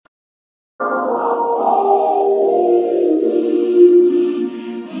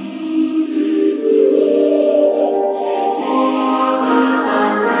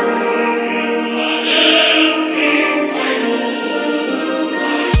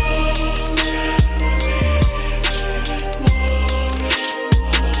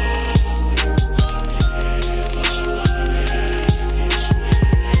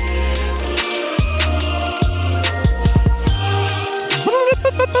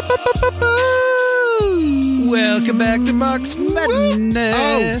back to Marks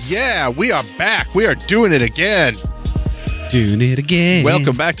Madness. Oh, yeah, we are back. We are doing it again. Doing it again.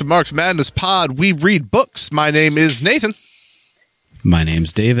 Welcome back to Marks Madness Pod. We read books. My name is Nathan. My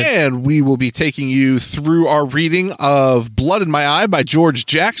name's David. And we will be taking you through our reading of Blood in My Eye by George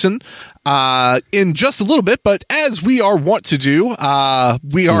Jackson in just a little bit. But as we are wont to do,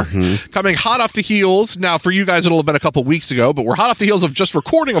 we are coming hot off the heels. Now, for you guys, it'll have been a couple weeks ago, but we're hot off the heels of just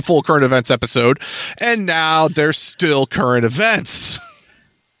recording a full current events episode. And now there's still current events.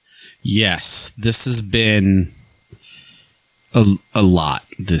 Yes, this has been a lot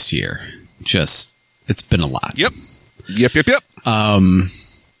this year. It's been a lot. Yep.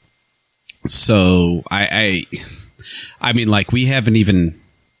 So I mean, like,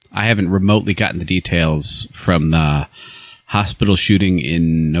 I haven't remotely gotten the details from the hospital shooting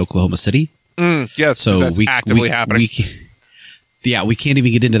in Oklahoma City. Yes, so that's actively happening. We can't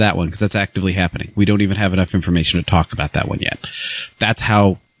even get into that one because that's actively happening. We don't even have enough information to talk about that one yet. That's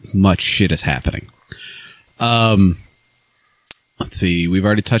how much shit is happening. Let's see. We've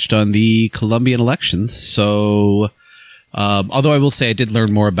already touched on the Colombian elections. So, although I will say I did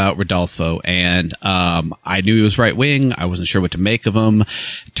learn more about Rodolfo, and I knew he was right wing. I wasn't sure what to make of him.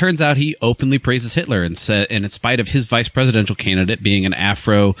 It turns out he openly praises Hitler, and in spite of his vice presidential candidate being an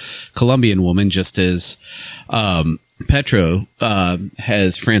Afro-Colombian woman, just as Petro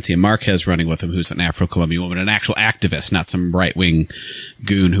has Francia Marquez running with him, who's an Afro-Colombian woman, an actual activist, not some right-wing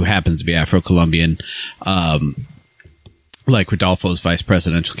goon who happens to be Afro-Colombian, like Rodolfo's vice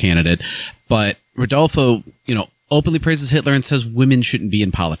presidential candidate. But Rodolfo, openly praises Hitler and says women shouldn't be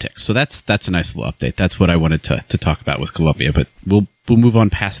in politics. So that's a nice little update. That's what I wanted to talk about with Colombia, but we'll move on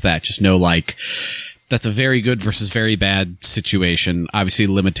past that. Just know, like, that's a very good versus very bad situation. Obviously,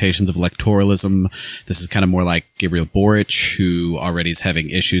 limitations of electoralism. This is kind of more like Gabriel Boric, who already is having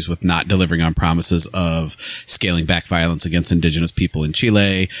issues with not delivering on promises of scaling back violence against indigenous people in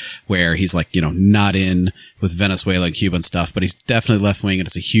Chile, where he's like, not in with Venezuela and Cuba and stuff, but he's definitely left-wing, and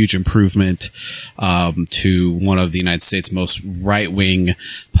it's a huge improvement to one of the United States' most right-wing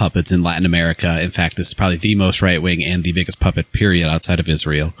puppets in Latin America. In fact, this is probably the most right-wing and the biggest puppet, period, outside of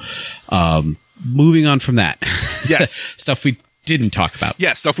Israel. Moving on from that. Yes. Stuff we didn't talk about.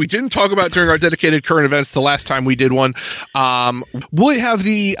 Yes, stuff we didn't talk about during our dedicated current events the last time we did one. We have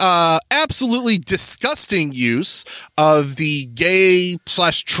the absolutely disgusting use of the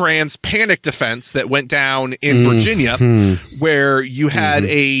gay/trans panic defense that went down in Virginia, where you had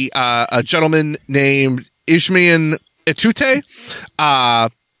a gentleman named Ishmael Etute.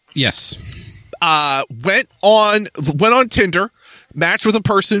 Yes. Went on Tinder, matched with a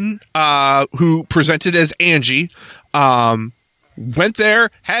person who presented as Angie, went there,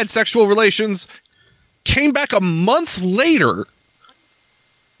 had sexual relations, came back a month later,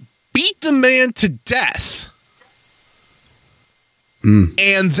 beat the man to death,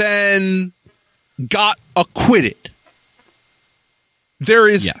 and then got acquitted. There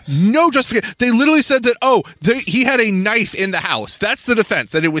is no justification. They literally said that, he had a knife in the house. That's the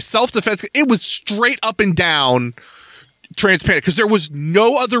defense, that it was self-defense. It was straight up and down transparent, because there was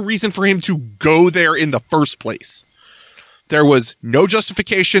no other reason for him to go there in the first place. There was no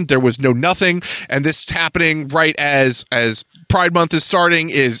justification. There was no nothing. And this happening right as Pride Month is starting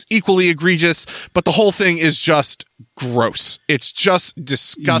is equally egregious, but the whole thing is just gross. It's just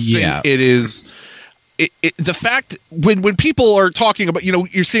disgusting. Yeah. It is. The fact when people are talking about,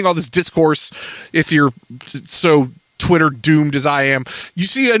 you're seeing all this discourse, if you're so Twitter doomed as I am, you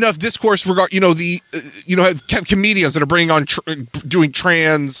see enough discourse regarding, have comedians that are bringing on doing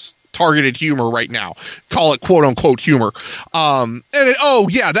trans targeted humor right now, call it quote unquote humor,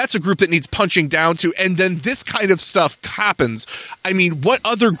 that's a group that needs punching down to, and then this kind of stuff happens. I mean, what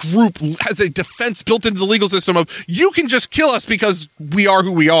other group has a defense built into the legal system of, you can just kill us because we are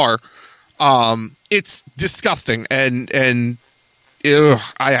who we are? It's disgusting, and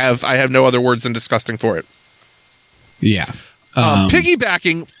I have no other words than disgusting for it. Yeah.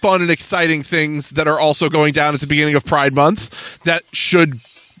 Piggybacking fun and exciting things that are also going down at the beginning of Pride Month that should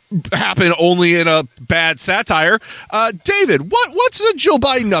happen only in a bad satire. David, what's Jill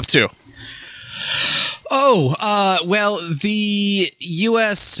Biden up to? Well, the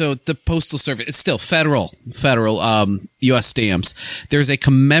U.S., so the Postal Service, it's still federal, U.S. stamps. There's a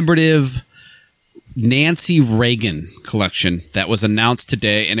commemorative Nancy Reagan collection that was announced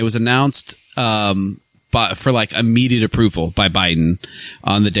today, and it was announced for like immediate approval by Biden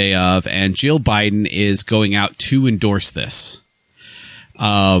on the day of, and Jill Biden is going out to endorse this.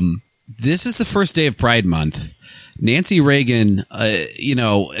 This is the first day of Pride Month. Nancy Reagan,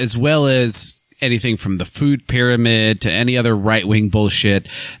 as well as anything from the food pyramid to any other right-wing bullshit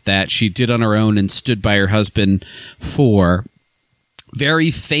that she did on her own and stood by her husband for. Very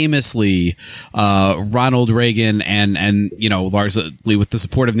famously, Ronald Reagan and largely with the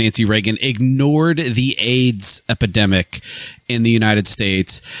support of Nancy Reagan, ignored the AIDS epidemic in the United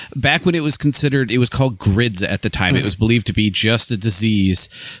States. Back when it was called GRIDS at the time. It was believed to be just a disease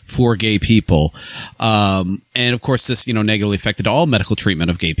for gay people. And of course, this, negatively affected all medical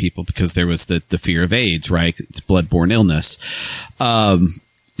treatment of gay people because there was the fear of AIDS, right? It's bloodborne illness.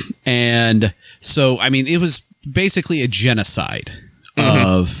 And so, it was basically a genocide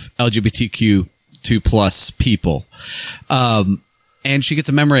of LGBTQ2 plus people. And she gets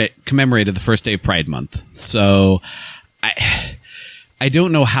commemorated the first day of Pride Month. So I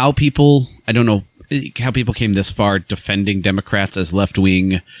don't know how people came this far defending Democrats as left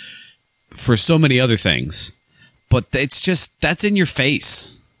wing for so many other things. But it's just, that's in your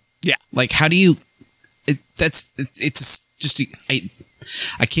face. Yeah. Like, how do you,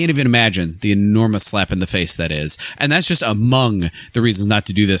 I can't even imagine the enormous slap in the face that is. And that's just among the reasons not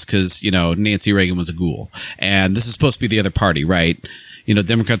to do this because, Nancy Reagan was a ghoul. And this is supposed to be the other party, right?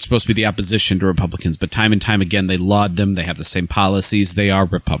 Democrats are supposed to be the opposition to Republicans, but time and time again, they laud them. They have the same policies. They are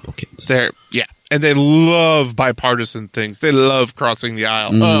Republicans. And they love bipartisan things. They love crossing the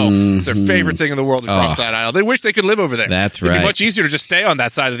aisle. It's their favorite thing in the world to cross that aisle. They wish they could live over there. That's right. It'd be much easier to just stay on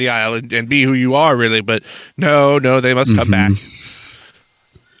that side of the aisle and be who you are, really. But no, they must come back.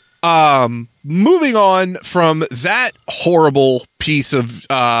 Moving on from that horrible piece of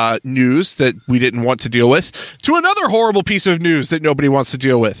news that we didn't want to deal with to another horrible piece of news that nobody wants to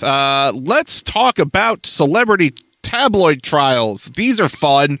deal with. Let's talk about celebrity tabloid trials. These are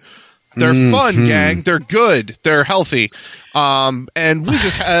fun. They're fun, gang. They're good. They're healthy. And we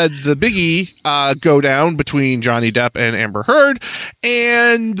just had the biggie go down between Johnny Depp and Amber Heard,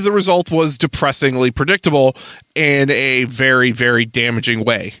 and the result was depressingly predictable in a very, very damaging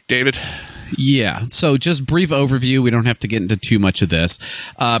way. David? Yeah. So just brief overview. We don't have to get into too much of this.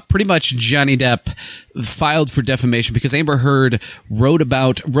 Pretty much Johnny Depp filed for defamation because Amber Heard wrote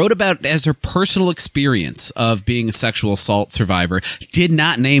about as her personal experience of being a sexual assault survivor, did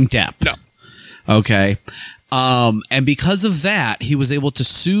not name Depp. No. Okay. And because of that, he was able to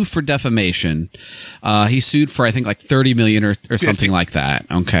sue for defamation. He sued for, I think, like 30 million or something like that.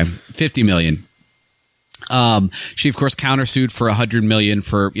 Okay. 50 million. She of course countersued for 100 million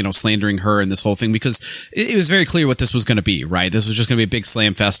for, slandering her and this whole thing because it was very clear what this was going to be, right? This was just going to be a big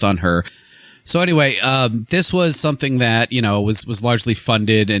slam fest on her. So anyway, this was something that, was largely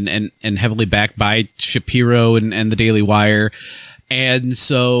funded and heavily backed by Shapiro and the Daily Wire. And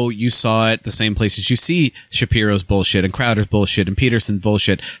so you saw it the same places you see Shapiro's bullshit and Crowder's bullshit and Peterson's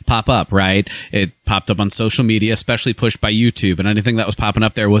bullshit pop up, right? It popped up on social media, especially pushed by YouTube. And anything that was popping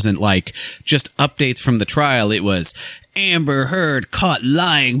up there wasn't like just updates from the trial. It was Amber Heard caught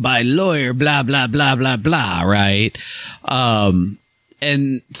lying by lawyer, blah, blah, blah, blah, blah, right?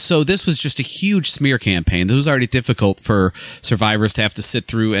 And so this was just a huge smear campaign. This was already difficult for survivors to have to sit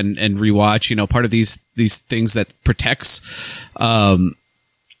through and rewatch. Part of these things that protects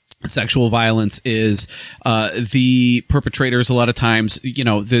sexual violence is the perpetrators a lot of times,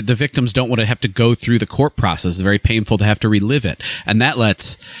 the victims don't want to have to go through the court process. It's very painful to have to relive it. And that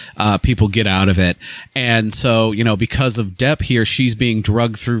lets people get out of it. And so, because of Depp here, she's being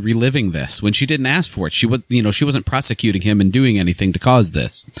drugged through reliving this when she didn't ask for it. She wasn't prosecuting him and doing anything to cause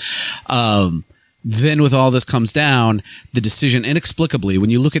this. Then with all this comes down, the decision inexplicably, when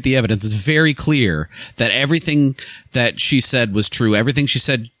you look at the evidence, it's very clear that everything that she said was true. Everything she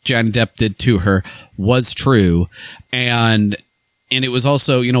said Johnny Depp did to her was true. And it was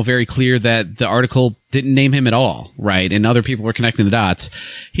also, very clear that the article didn't name him at all, right? And other people were connecting the dots.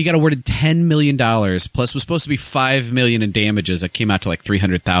 He got awarded $10 million, plus was supposed to be $5 million in damages. That came out to like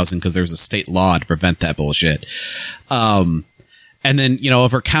 $300,000 because there was a state law to prevent that bullshit. And then,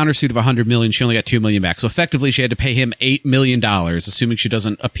 of her countersuit of $100 million, she only got $2 million back. So effectively, she had to pay him $8 million, assuming she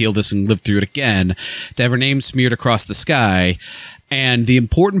doesn't appeal this and live through it again, to have her name smeared across the sky. And the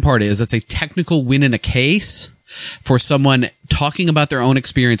important part is it's a technical win in a case for someone talking about their own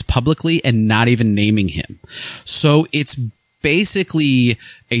experience publicly and not even naming him. So it's basically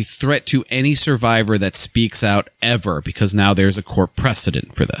a threat to any survivor that speaks out ever, because now there's a court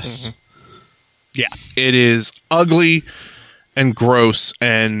precedent for this. Mm-hmm. Yeah, it is ugly and gross,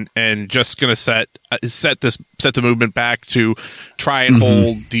 and just going to set the movement back to try and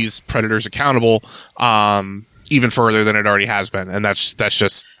hold these predators accountable, even further than it already has been. And that's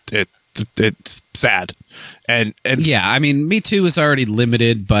just it. it's sad. And yeah, I mean, Me Too is already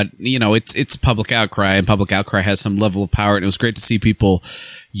limited, but it's public outcry, and public outcry has some level of power. And it was great to see people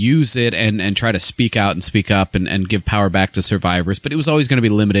use it and try to speak out and speak up and give power back to survivors. But it was always going to be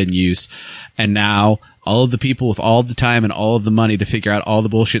limited in use. And now all of the people with all of the time and all of the money to figure out all the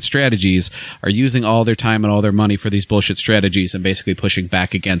bullshit strategies are using all their time and all their money for these bullshit strategies and basically pushing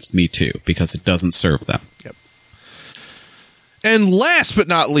back against Me Too because it doesn't serve them. Yep. And last but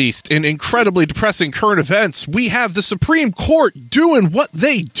not least, in incredibly depressing current events, we have the Supreme Court doing what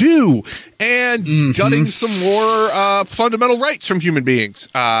they do and gutting some more fundamental rights from human beings.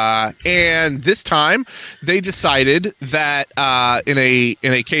 And this time, they decided that in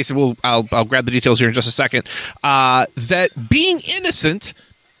a case, and I'll grab the details here in just a second, that being innocent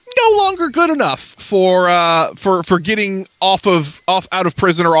no longer good enough for getting out of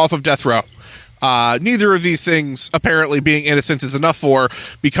prison or off of death row. Neither of these things apparently being innocent is enough for,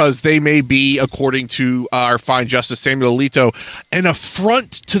 because they may be, according to our fine Justice Samuel Alito, an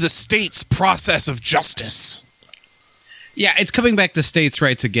affront to the state's process of justice. Yeah, it's coming back to states'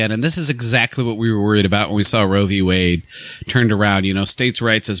 rights again, and this is exactly what we were worried about when we saw Roe v. Wade turned around. States'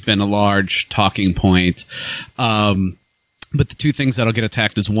 rights has been a large talking point. But the two things that'll get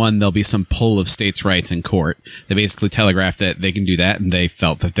attacked is, one, there'll be some pull of states' rights in court. They basically telegraphed that they can do that, and they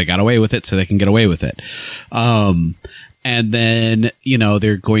felt that they got away with it, so they can get away with it. And then,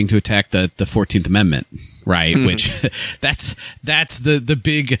 they're going to attack the 14th Amendment, right? Mm-hmm. Which that's the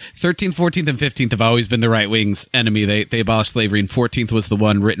big 13th, 14th, and 15th have always been the right wing's enemy. They abolished slavery, and 14th was the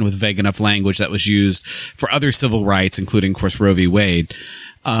one written with vague enough language that was used for other civil rights, including, of course, Roe v. Wade.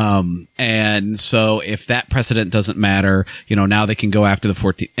 And so if that precedent doesn't matter, now they can go after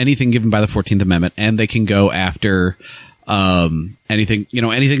anything given by the 14th Amendment, and they can go after, anything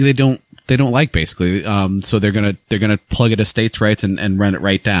they don't like, basically. So they're gonna plug it as states' rights and run it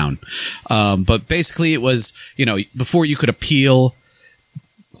right down. But basically it was, before you could appeal,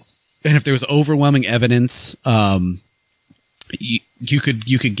 and if there was overwhelming evidence, you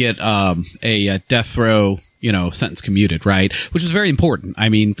could get, a death row, sentence commuted, right? Which is very important. I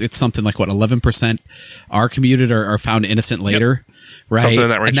mean, it's something like 11% are commuted or are found innocent later, yep. Right? Something in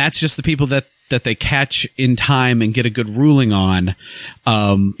that range. And that's just the people that they catch in time and get a good ruling on,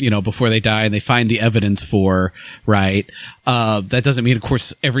 before they die, and they find the evidence for, right? That doesn't mean, of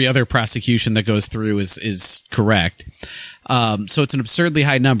course, every other prosecution that goes through is correct. So it's an absurdly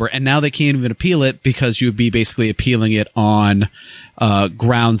high number, and now they can't even appeal it because you would be basically appealing it on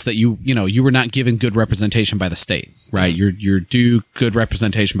grounds that you were not given good representation by the state, right? You're due good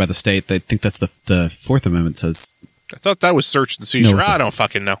representation by the state. I think that's the Fourth Amendment says. I thought that was search and seizure. No, I don't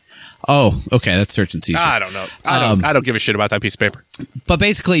fucking know. Oh, okay, that's search and seizure. I don't know. I don't give a shit about that piece of paper. But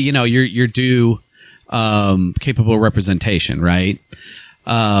basically, you're due capable representation, right?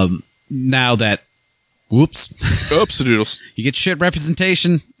 Now that. Whoops. Oops, doodles. You get shit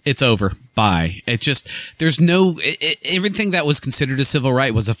representation, it's over. Bye. It just, there's no, everything that was considered a civil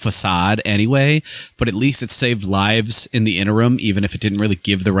right was a facade anyway, but at least it saved lives in the interim, even if it didn't really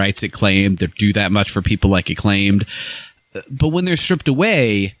give the rights it claimed or do that much for people like it claimed. But when they're stripped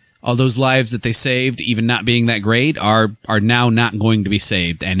away, all those lives that they saved, even not being that great, are now not going to be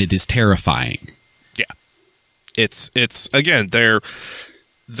saved, and it is terrifying. Yeah. It's again,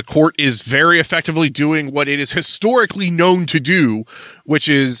 the court is very effectively doing what it is historically known to do, which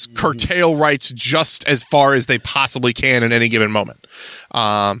is curtail rights just as far as they possibly can at any given moment.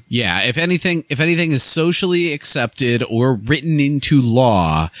 Yeah, if anything is socially accepted or written into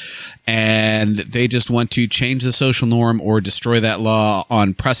law, and they just want to change the social norm or destroy that law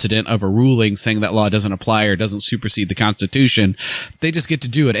on precedent of a ruling saying that law doesn't apply or doesn't supersede the Constitution, they just get to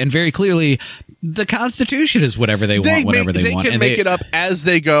do it. And very clearly, the Constitution is whatever they want, whatever they want. They can make it up as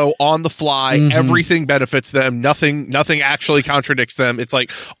they go on the fly. Mm-hmm. Everything benefits them. Nothing actually contradicts them. It's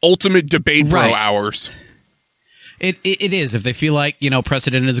like ultimate debate bro hours. It is. If they feel like,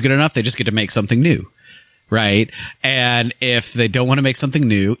 precedent is good enough, they just get to make something new. Right. And if they don't want to make something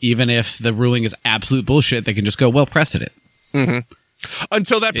new, even if the ruling is absolute bullshit, they can just go, well, precedent. Mm-hmm.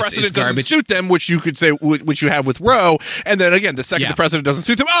 Until that precedent doesn't suit them, which you could say, which you have with Roe. And then again, the second the precedent doesn't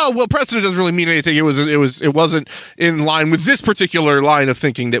suit them, oh, well, precedent doesn't really mean anything. It wasn't in line with this particular line of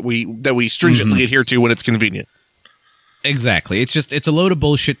thinking that we stringently adhere to when it's convenient. Exactly. It's a load of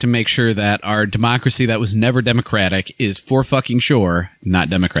bullshit to make sure that our democracy that was never democratic is for fucking sure not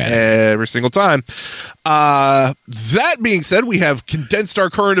democratic. Every single time. That being said, we have condensed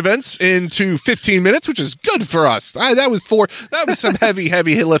our current events into 15 minutes, which is good for us. That was some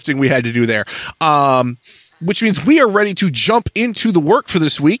heavy lifting we had to do there. which means we are ready to jump into the work for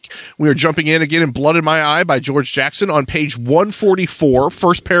this week. We are jumping in Blood in My Eye by George Jackson on page 144,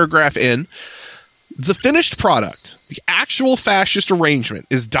 first paragraph in. The finished product, the actual fascist arrangement,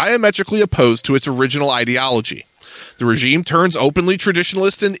 is diametrically opposed to its original ideology. The regime turns openly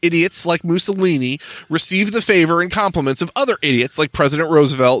traditionalist, and idiots like Mussolini receive the favor and compliments of other idiots like President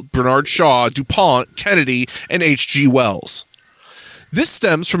Roosevelt, Bernard Shaw, DuPont, Kennedy, and H.G. Wells. This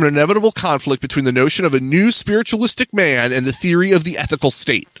stems from an inevitable conflict between the notion of a new spiritualistic man and the theory of the ethical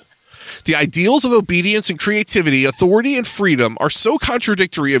state. The ideals of obedience and creativity, authority and freedom are so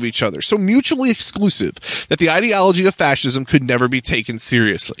contradictory of each other, so mutually exclusive, that the ideology of fascism could never be taken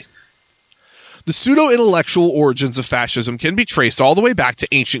seriously. The pseudo-intellectual origins of fascism can be traced all the way back to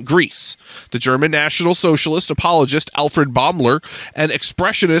ancient Greece. The German National Socialist apologist Alfred Baumler and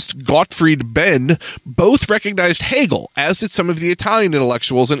expressionist Gottfried Benn both recognized Hegel, as did some of the Italian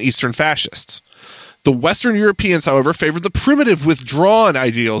intellectuals and Eastern fascists. The Western Europeans, however, favored the primitive, withdrawn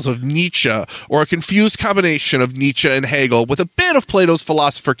ideals of Nietzsche, or a confused combination of Nietzsche and Hegel, with a bit of Plato's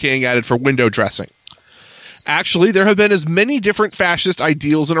Philosopher King added for window dressing. Actually, there have been as many different fascist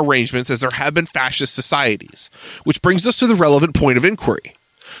ideals and arrangements as there have been fascist societies, which brings us to the relevant point of inquiry.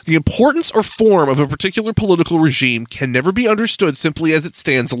 The importance or form of a particular political regime can never be understood simply as it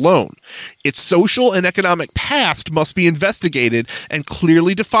stands alone. Its social and economic past must be investigated and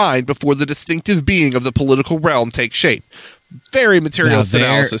clearly defined before the distinctive being of the political realm takes shape. Very materialist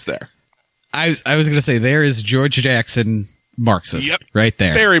analysis there. I was going to say, there is George Jackson Marxist right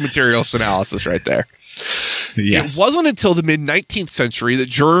there. Very materialist analysis right there. Yes. It wasn't until the mid-19th century that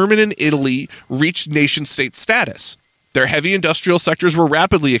Germany and Italy reached nation-state status. Their heavy industrial sectors were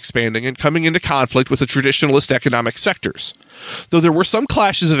rapidly expanding and coming into conflict with the traditionalist economic sectors. Though there were some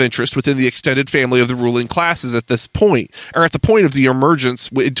clashes of interest within the extended family of the ruling classes at this point, or at the point of the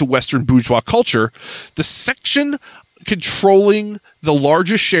emergence into Western bourgeois culture, the section controlling the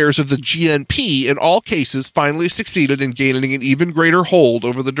largest shares of the GNP in all cases finally succeeded in gaining an even greater hold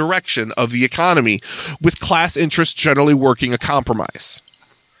over the direction of the economy, with class interests generally working a compromise.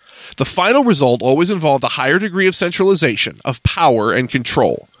 The final result always involved a higher degree of centralization, of power and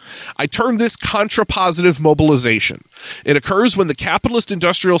control. I term this contrapositive mobilization. It occurs when the capitalist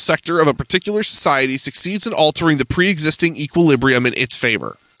industrial sector of a particular society succeeds in altering the pre-existing equilibrium in its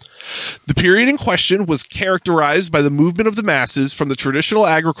favor. The period in question was characterized by the movement of the masses from the traditional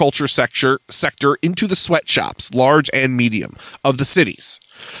agriculture sector into the sweatshops, large and medium, of the cities.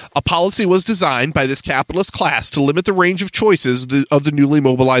 A policy was designed by this capitalist class to limit the range of choices of the newly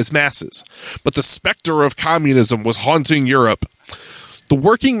mobilized masses. But the specter of communism was haunting Europe. The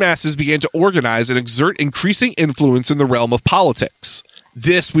working masses began to organize and exert increasing influence in the realm of politics.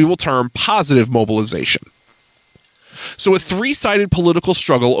 This we will term positive mobilization. So a three-sided political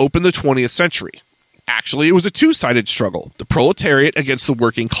struggle opened the 20th century. Actually, it was a two-sided struggle. The proletariat against the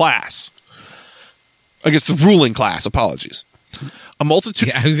working class. Against the ruling class, apologies. A multitude...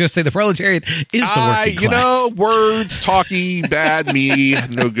 Yeah, I was going to say the proletariat is the working class. You know, words, talky, bad me,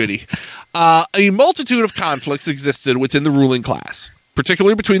 no goody. A multitude of conflicts existed within the ruling class,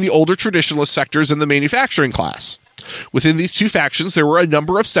 particularly between the older traditionalist sectors and the manufacturing class. Within these two factions, there were a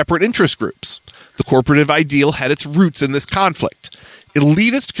number of separate interest groups. The corporative ideal had its roots in this conflict.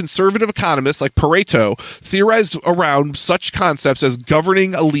 Elitist conservative economists like Pareto theorized around such concepts as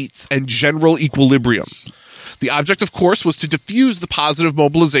governing elites and general equilibrium. The object, of course, was to diffuse the positive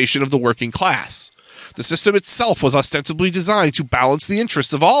mobilization of the working class. The system itself was ostensibly designed to balance the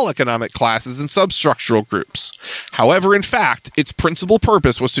interests of all economic classes and substructural groups. However, in fact, its principal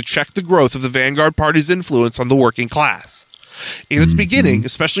purpose was to check the growth of the vanguard party's influence on the working class. In its beginning,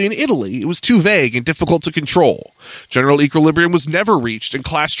 especially in Italy, it was too vague and difficult to control. General equilibrium was never reached, and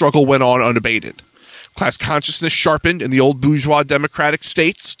class struggle went on unabated. Class consciousness sharpened, and the old bourgeois democratic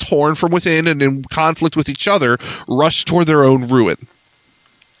states, torn from within and in conflict with each other, rushed toward their own ruin.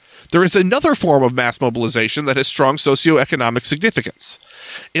 There is another form of mass mobilization that has strong socioeconomic significance.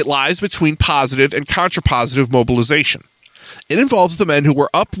 It lies between positive and contrapositive mobilization. It involves the men who were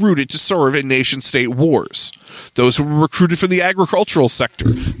uprooted to serve in nation-state wars. Those who were recruited from the agricultural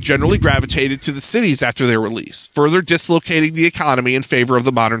sector generally gravitated to the cities after their release, further dislocating the economy in favor of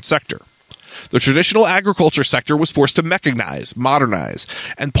the modern sector. The traditional agriculture sector was forced to mechanize, modernize,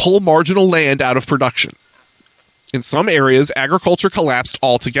 and pull marginal land out of production. In some areas, agriculture collapsed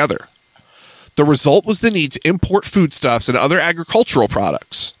altogether. The result was the need to import foodstuffs and other agricultural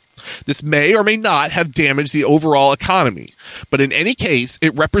products. This may or may not have damaged the overall economy, but in any case,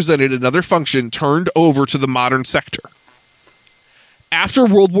 it represented another function turned over to the modern sector. After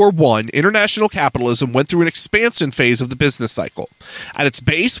World War I, international capitalism went through an expansion phase of the business cycle. At its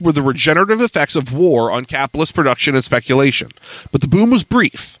base were the regenerative effects of war on capitalist production and speculation. But the boom was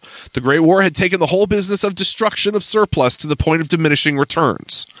brief. The Great War had taken the whole business of destruction of surplus to the point of diminishing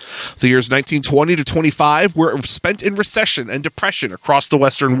returns. The years 1920 to 25 were spent in recession and depression across the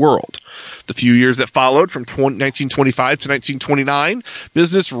Western world. The few years that followed, from 1925 to 1929,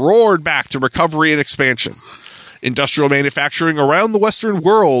 business roared back to recovery and expansion. Industrial manufacturing around the Western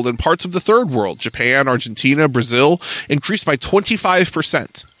world and parts of the Third World, Japan, Argentina, Brazil, increased by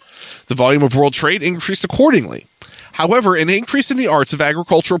 25%. The volume of world trade increased accordingly. However, an increase in the arts of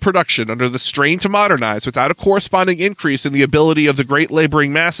agricultural production under the strain to modernize without a corresponding increase in the ability of the great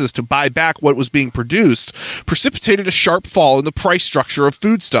laboring masses to buy back what was being produced precipitated a sharp fall in the price structure of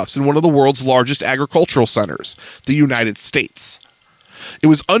foodstuffs in one of the world's largest agricultural centers, the United States. It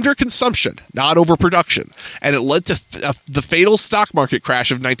was underconsumption, not overproduction, and it led to the fatal stock market crash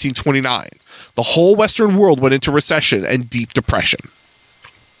of 1929. The whole Western world went into recession and deep depression.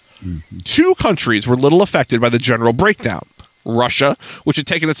 Mm-hmm. Two countries were little affected by the general breakdown. Russia, which had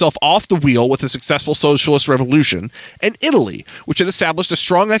taken itself off the wheel with a successful socialist revolution, and Italy, which had established a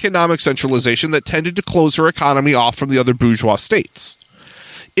strong economic centralization that tended to close her economy off from the other bourgeois states.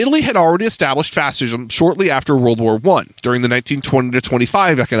 Italy had already established fascism shortly after World War I, during the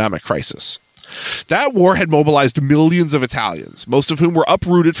 1920-25 economic crisis. That war had mobilized millions of Italians, most of whom were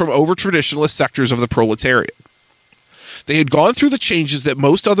uprooted from over-traditionalist sectors of the proletariat. They had gone through the changes that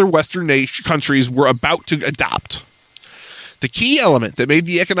most other Western countries were about to adopt. The key element that made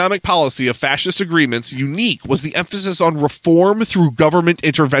the economic policy of fascist agreements unique was the emphasis on reform through government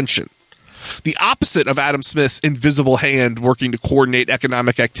intervention. The opposite of Adam Smith's invisible hand working to coordinate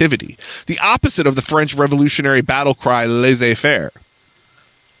economic activity. The opposite of the French revolutionary battle cry, laissez-faire.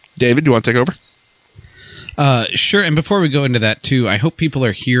 David, do you want to take over? Sure. And before we go into that, too, I hope people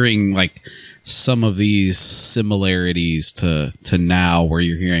are hearing, like, some of these similarities to now, where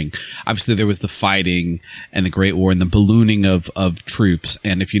you're hearing, obviously there was the fighting and the Great War and the ballooning of troops.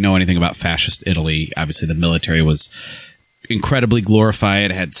 And if you know anything about fascist Italy, obviously the military was incredibly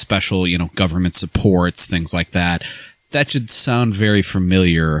glorified, had special, government supports, things like that. That should sound very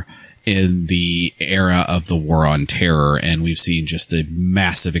familiar in the era of the War on Terror, and we've seen just a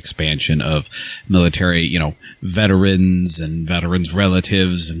massive expansion of military, veterans and veterans'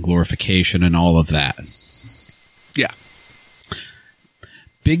 relatives and glorification and all of that. Yeah.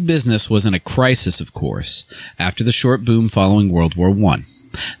 Big business was in a crisis, of course, after the short boom following World War I.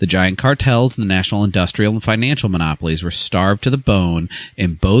 The giant cartels and the national industrial and financial monopolies were starved to the bone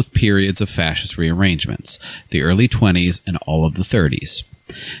in both periods of fascist rearrangements, the early 20s and all of the 30s.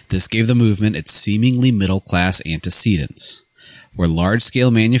 This gave the movement its seemingly middle-class antecedents. Where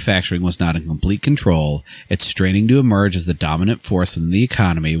large-scale manufacturing was not in complete control, its straining to emerge as the dominant force within the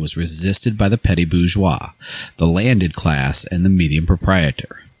economy was resisted by the petty bourgeois, the landed class, and the medium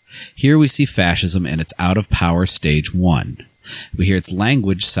proprietor. Here we see fascism in its out-of-power stage 1. We hear its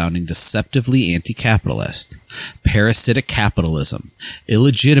language sounding deceptively anti-capitalist. Parasitic capitalism,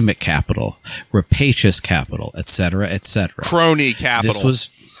 illegitimate capital, rapacious capital, etc., etc. Crony capital. This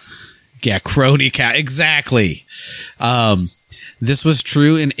was, crony capital, exactly. This was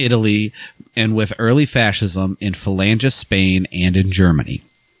true in Italy and with early fascism in Phalangist Spain and in Germany.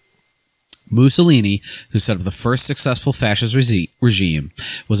 Mussolini, who set up the first successful fascist regime,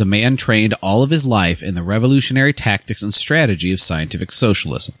 was a man trained all of his life in the revolutionary tactics and strategy of scientific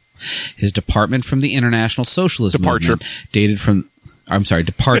socialism. His departure from the International Socialist movement dated from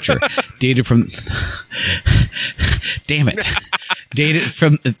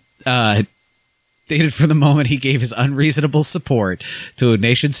the moment he gave his unreasonable support to a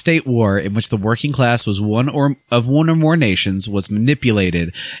nation-state war in which the working class was one or more nations was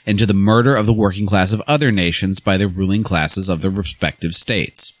manipulated into the murder of the working class of other nations by the ruling classes of their respective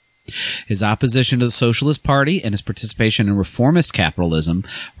states. His opposition to the Socialist Party and his participation in reformist capitalism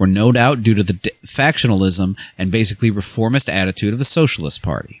were no doubt due to the factionalism and basically reformist attitude of the Socialist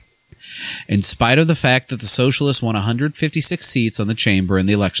Party. In spite of the fact that the Socialists won 156 seats on the chamber in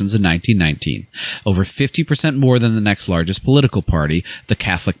the elections in 1919, over 50% more than the next largest political party, the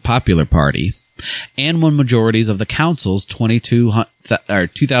Catholic Popular Party, and won majorities of the council's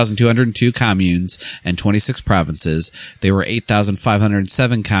 2,202 communes and 26 provinces. They were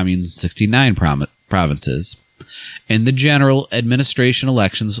 8,507 communes and 69 provinces. In the general administration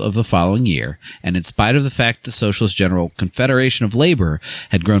elections of the following year, and in spite of the fact the Socialist General Confederation of Labor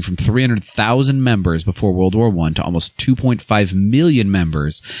had grown from 300,000 members before World War I to almost 2.5 million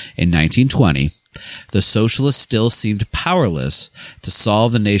members in 1920, The socialists still seemed powerless to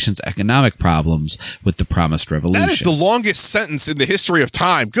solve the nation's economic problems with the promised revolution. That is the longest sentence in the history of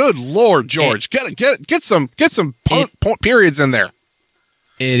time. Good Lord, George. Get some periods in there.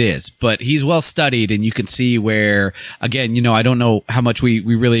 It is, but he's well studied, and you can see where, again, you know, I don't know how much we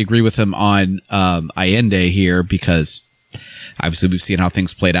really agree with him on Allende here, because obviously we've seen how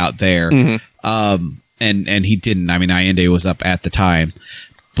things played out there. Mm-hmm. And he didn't. I mean, Allende was up at the time,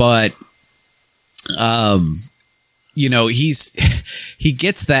 but you know, he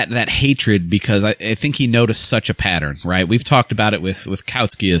gets that hatred because I think he noticed such a pattern, right? We've talked about it with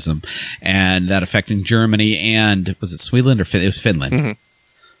Kautskyism and that affecting Germany and, was it Sweden or it was Finland? Mm-hmm.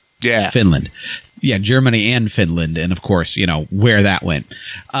 Yeah. Finland. Yeah, Germany and Finland, and of course, you know, where that went.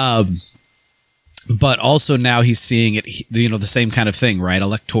 But also now he's seeing it, you know, the same kind of thing, right?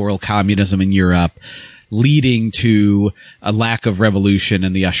 Electoral communism in Europe, leading to a lack of revolution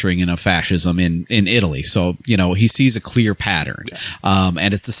and the ushering in of fascism in Italy. So, you know, he sees a clear pattern. Yeah.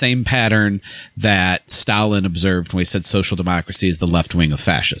 And it's the same pattern that Stalin observed when he said social democracy is the left wing of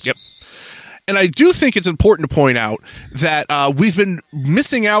fascism. Yep. And I do think it's important to point out that we've been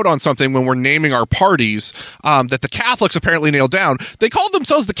missing out on something when we're naming our parties that the Catholics apparently nailed down. They called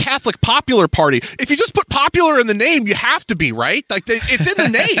themselves the Catholic Popular Party. If you just put popular in the name, you have to be, right? Like, it's in the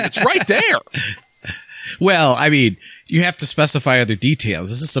name. It's right there. Well, I mean, you have to specify other details.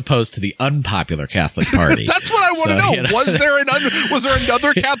 This is opposed to the unpopular Catholic Party. That's what I want to know. You know. Was there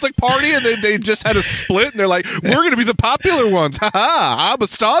another Catholic party and they just had a split and they're like, we're going to be the popular ones. Ha ha! I'm a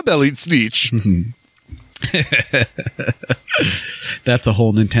Starbellied Sneech. That's the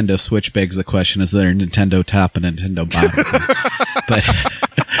whole Nintendo Switch begs the question: is there a Nintendo top and Nintendo bottom? But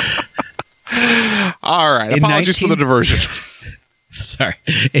all right, apologies for the diversion. Sorry.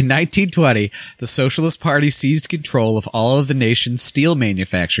 In 1920, the Socialist Party seized control of all of the nation's steel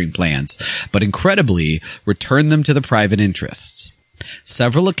manufacturing plants, but incredibly returned them to the private interests.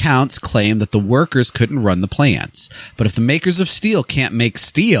 Several accounts claim that the workers couldn't run the plants, but if the makers of steel can't make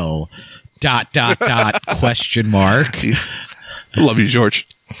steel, ... question mark. I love you, George.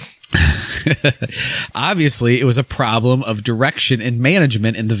 Obviously, it was a problem of direction and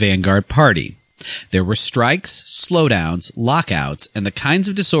management in the Vanguard Party. There were strikes, slowdowns, lockouts, and the kinds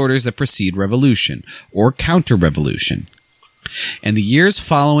of disorders that precede revolution, or counter-revolution. In the years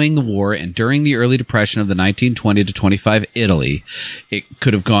following the war and during the early depression of the 1920 to 25 Italy, it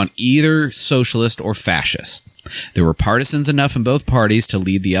could have gone either socialist or fascist. There were partisans enough in both parties to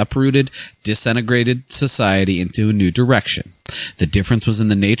lead the uprooted, disintegrated society into a new direction. The difference was in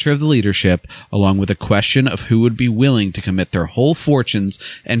the nature of the leadership, along with a question of who would be willing to commit their whole fortunes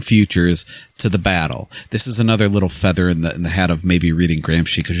and futures to the battle. This is another little feather in the hat of maybe reading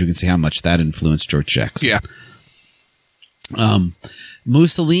Gramsci, because you can see how much that influenced George Jackson. Yeah.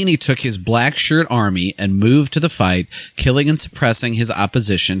 Mussolini took his black shirt army and moved to the fight, killing and suppressing his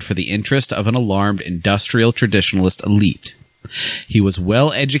opposition for the interest of an alarmed industrial traditionalist elite. He was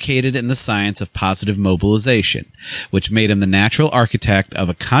well educated in the science of positive mobilization, which made him the natural architect of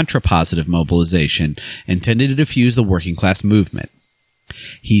a contrapositive mobilization intended to diffuse the working class movement.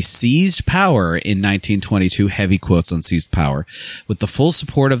 He seized power in 1922, heavy quotes on seized power, with the full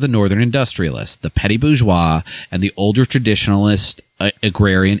support of the northern industrialists, the petty bourgeois, and the older traditionalist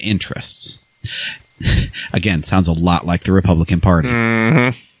agrarian interests. Again, sounds a lot like the Republican Party.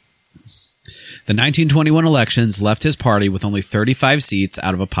 Mm-hmm. The 1921 elections left his party with only 35 seats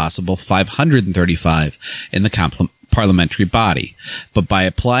out of a possible 535 in the parliamentary body. But by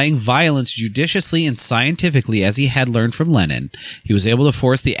applying violence judiciously and scientifically, as he had learned from Lenin, he was able to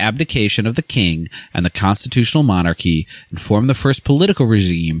force the abdication of the king and the constitutional monarchy and form the first political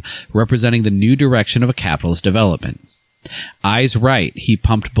regime representing the new direction of a capitalist development. Eyes right, he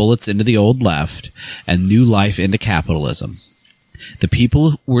pumped bullets into the old left and new life into capitalism. The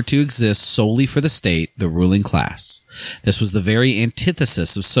people were to exist solely for the state, the ruling class. This was the very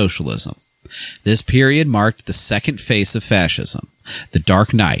antithesis of socialism. This period marked the second phase of fascism, the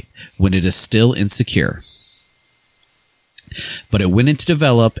Dark Night, when it is still insecure. But it went in to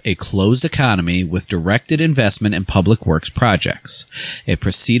develop a closed economy with directed investment in public works projects. It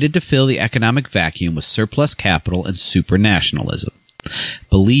proceeded to fill the economic vacuum with surplus capital and supranationalism.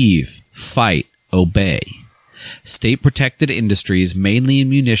 Believe, fight, obey. State-protected industries, mainly in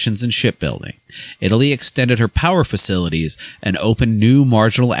munitions and shipbuilding. Italy extended her power facilities and opened new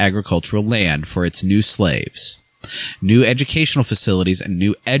marginal agricultural land for its new slaves. New educational facilities and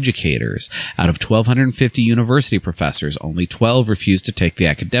new educators. Out of 1,250 university professors, only 12 refused to take the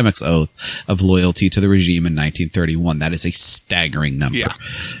academics' oath of loyalty to the regime in 1931. That is a staggering number. Yeah.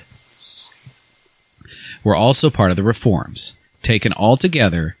 Were also part of the reforms. Taken all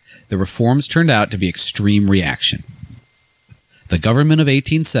together, The reforms turned out to be extreme reaction. The government of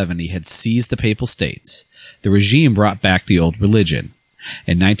 1870 had seized the Papal States. The regime brought back the old religion.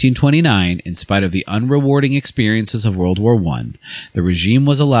 In 1929, in spite of the unrewarding experiences of World War I, the regime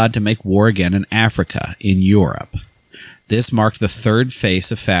was allowed to make war again in Africa, in Europe. This marked the third phase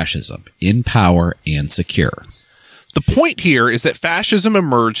of fascism, in power and secure. The point here is that fascism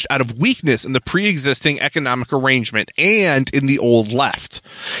emerged out of weakness in the pre-existing economic arrangement and in the old left.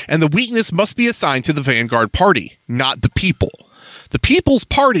 And the weakness must be assigned to the vanguard party, not the people. The People's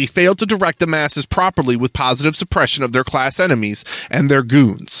Party failed to direct the masses properly with positive suppression of their class enemies and their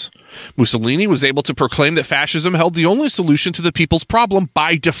goons. Mussolini was able to proclaim that fascism held the only solution to the people's problem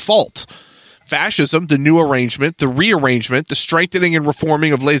by default. Fascism, the new arrangement, the rearrangement, the strengthening and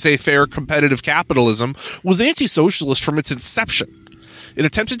reforming of laissez-faire competitive capitalism, was anti-socialist from its inception. It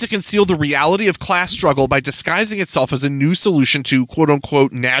attempted to conceal the reality of class struggle by disguising itself as a new solution to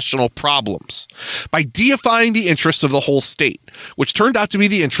quote-unquote national problems, by deifying the interests of the whole state, which turned out to be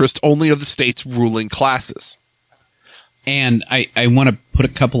the interest only of the state's ruling classes. And I want to put a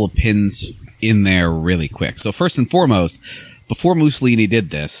couple of pins in there really quick. So first and foremost, before Mussolini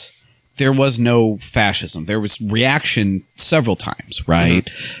did this, there was no fascism. There was reaction several times, right?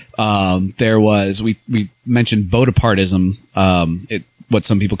 Mm-hmm. There was, we mentioned Bonapartism, what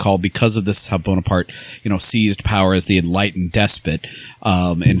some people call, because of this, how Bonaparte, seized power as the enlightened despot,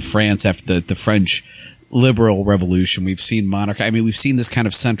 in France after the French liberal revolution. We've seen monarchy. I mean, we've seen this kind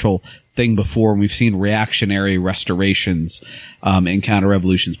of central thing before, and we've seen reactionary restorations, and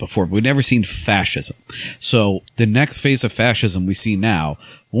counter-revolutions before, but we've never seen fascism. So the next phase of fascism we see now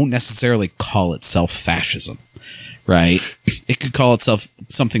won't necessarily call itself fascism, right? It could call itself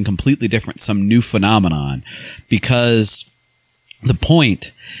something completely different, some new phenomenon, because the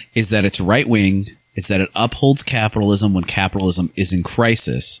point is that it's right-wing, is that it upholds capitalism when capitalism is in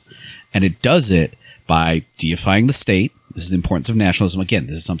crisis, and it does it by deifying the state. This is the importance of nationalism. Again,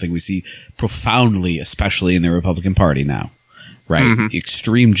 this is something we see profoundly, especially in the Republican Party now, right? Mm-hmm. The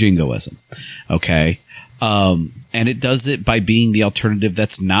extreme jingoism, okay? And it does it by being the alternative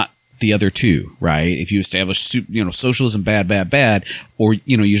that's not the other two, right? If you establish, socialism bad, or,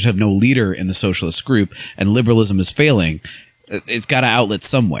 you just have no leader in the socialist group and liberalism is failing, it's got to outlet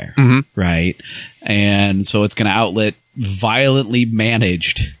somewhere, mm-hmm. right? And so it's going to outlet violently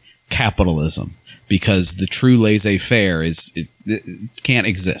managed capitalism, because the true laissez-faire it can't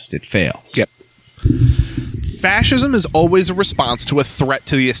exist. It fails. Yep. Fascism is always a response to a threat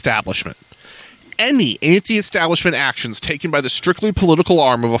to the establishment. Any anti-establishment actions taken by the strictly political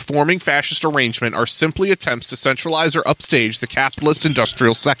arm of a forming fascist arrangement are simply attempts to centralize or upstage the capitalist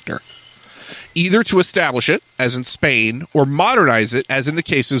industrial sector, either to establish it, as in Spain, or modernize it, as in the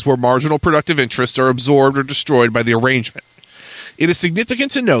cases where marginal productive interests are absorbed or destroyed by the arrangement. It is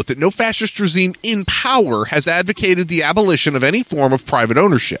significant to note that no fascist regime in power has advocated the abolition of any form of private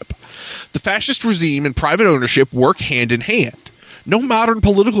ownership. The fascist regime and private ownership work hand in hand. No modern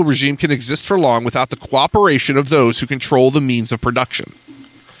political regime can exist for long without the cooperation of those who control the means of production.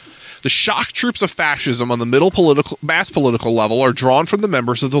 The shock troops of fascism on the mass political level are drawn from the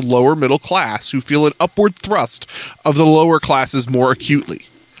members of the lower middle class who feel an upward thrust of the lower classes more acutely.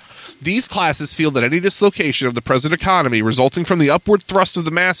 These classes feel that any dislocation of the present economy resulting from the upward thrust of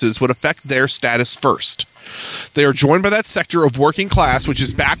the masses would affect their status first. They are joined by that sector of working class which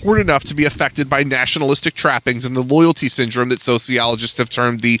is backward enough to be affected by nationalistic trappings and the loyalty syndrome that sociologists have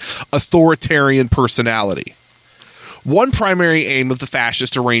termed the authoritarian personality. One primary aim of the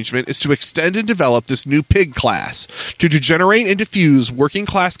fascist arrangement is to extend and develop this new pig class, to degenerate and diffuse working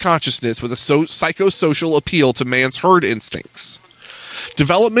class consciousness with a psychosocial appeal to man's herd instincts.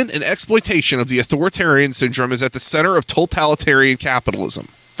 Development and exploitation of the authoritarian syndrome is at the center of totalitarian capitalism,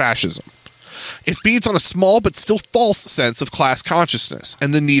 fascism. It feeds on a small but still false sense of class consciousness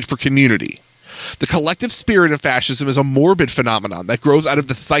and the need for community. The collective spirit of fascism is a morbid phenomenon that grows out of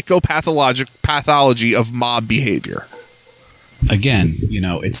the psychopathology of mob behavior. Again,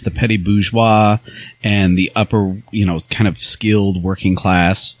 it's the petty bourgeois and the upper, kind of skilled working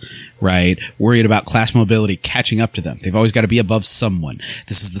class, right? Worried about class mobility catching up to them. They've always got to be above someone.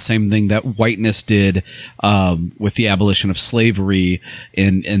 This is the same thing that whiteness did with the abolition of slavery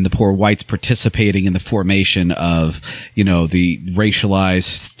and the poor whites participating in the formation of, the racialized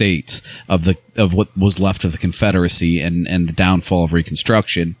states of what was left of the Confederacy and the downfall of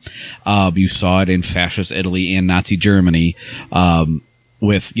Reconstruction. You saw it in fascist Italy and Nazi Germany,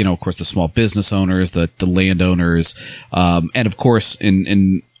 with, of course, the small business owners, the landowners, and of course,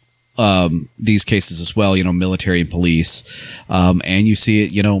 in these cases as well, military and police. And you see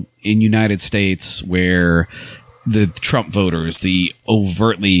it, in United States where the Trump voters, the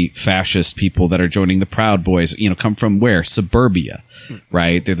overtly fascist people that are joining the Proud Boys, come from where? Suburbia,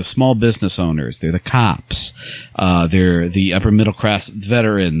 right? They're the small business owners. They're the cops. They're the upper middle class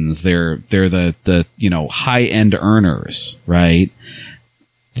veterans. They're the high end earners, right?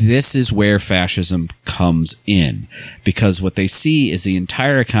 This is where fascism comes in, because what they see is the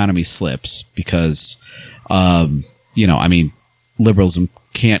entire economy slips because, liberalism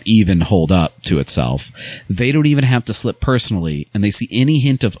can't even hold up to itself. They don't even have to slip personally, and they see any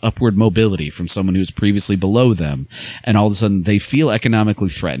hint of upward mobility from someone who's previously below them, and all of a sudden they feel economically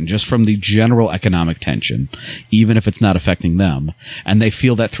threatened just from the general economic tension, even if it's not affecting them. And they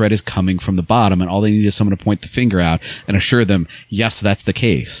feel that threat is coming from the bottom, and all they need is someone to point the finger out and assure them, yes, that's the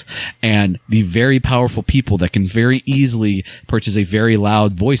case. And the very powerful people that can very easily purchase a very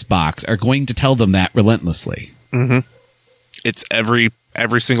loud voice box are going to tell them that relentlessly. Mm-hmm. It's every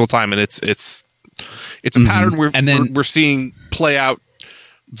single time, and it's a pattern we're seeing play out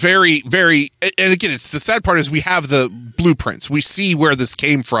very, very. And again, it's the sad part is we have the blueprints. We see where this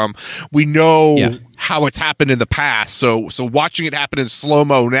came from. We know how it's happened in the past. So watching it happen in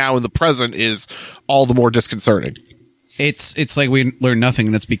slow-mo now in the present is all the more disconcerting. It's like we learn nothing,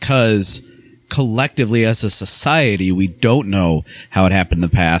 and it's because collectively as a society, we don't know how it happened in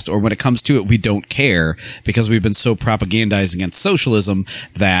the past, or when it comes to it, we don't care because we've been so propagandized against socialism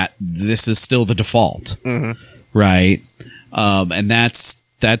that this is still the default, right? And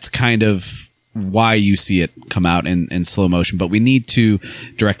that's kind of why you see it come out in slow motion. But we need to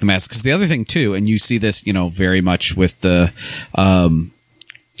direct the masses, because the other thing too, and you see this, very much with the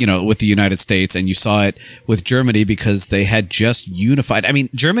with the United States, and you saw it with Germany because they had just unified. I mean,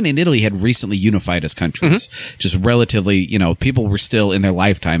 Germany and Italy had recently unified as countries, just relatively, people were still in their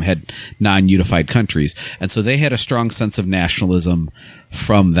lifetime had non-unified countries. And so they had a strong sense of nationalism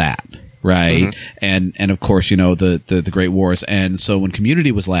from that. Right. And of course, the Great Wars. And so when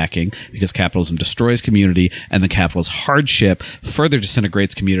community was lacking, because capitalism destroys community and the capitalist hardship further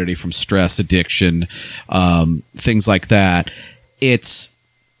disintegrates community from stress, addiction, things like that, it's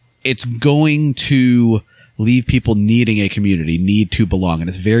going to leave people needing a community, need to belong. And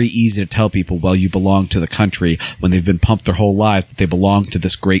it's very easy to tell people, well, you belong to the country, when they've been pumped their whole life that they belong to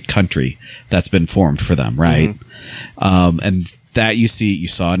this great country that's been formed for them, right? And that you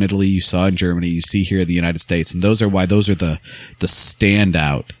saw in Italy, you saw in Germany, you see here in the United States. And those are the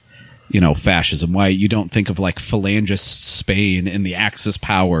standout, fascism. Why you don't think of like phalangist Spain and the Axis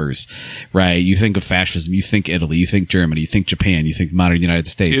powers, right? You think of fascism, you think Italy, you think Germany, you think Japan, you think modern United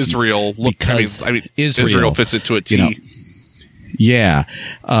States. Israel. Israel fits it to a T.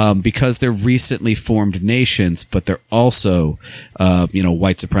 Because they're recently formed nations, but they're also,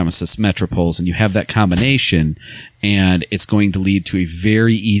 white supremacist metropoles, and you have that combination, and it's going to lead to a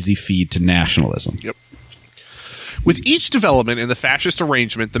very easy feed to nationalism. Yep. With each development in the fascist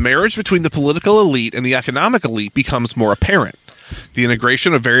arrangement, the marriage between the political elite and the economic elite becomes more apparent. The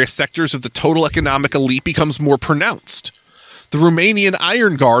integration of various sectors of the total economic elite becomes more pronounced. The Romanian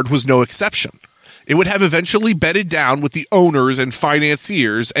Iron Guard was no exception. It would have eventually bedded down with the owners and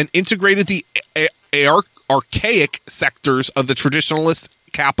financiers and integrated the archaic sectors of the traditionalist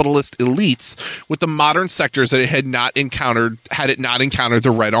capitalist elites with the modern sectors that it had not encountered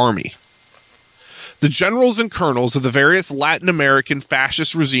the Red Army. The generals and colonels of the various Latin American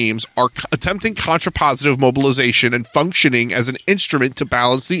fascist regimes are attempting contrapositive mobilization and functioning as an instrument to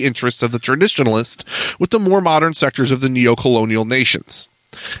balance the interests of the traditionalist with the more modern sectors of the neo-colonial nations.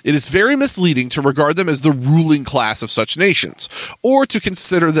 It is very misleading to regard them as the ruling class of such nations, or to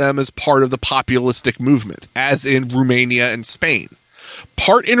consider them as part of the populistic movement, as in Romania and Spain.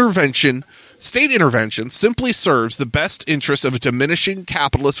 State intervention simply serves the best interest of a diminishing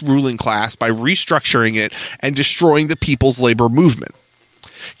capitalist ruling class by restructuring it and destroying the people's labor movement.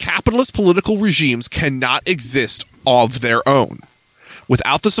 Capitalist political regimes cannot exist of their own.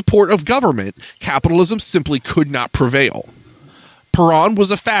 Without the support of government, capitalism simply could not prevail. Perón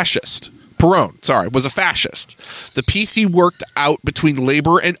was a fascist. The peace he worked out between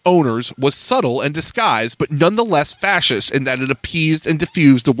labor and owners was subtle and disguised, but nonetheless fascist in that it appeased and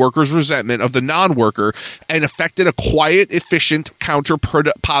diffused the workers' resentment of the non-worker and effected a quiet, efficient,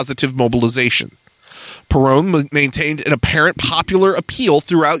 counter-positive mobilization. Perón maintained an apparent popular appeal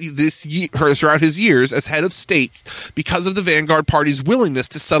throughout his years as head of state because of the Vanguard Party's willingness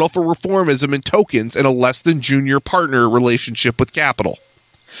to settle for reformism and tokens in a less-than-junior partner relationship with capital.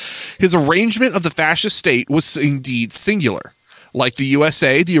 His arrangement of the fascist state was indeed singular. Like the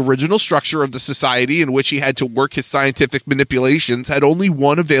USA, the original structure of the society in which he had to work his scientific manipulations had only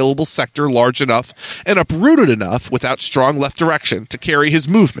one available sector large enough and uprooted enough without strong left direction to carry his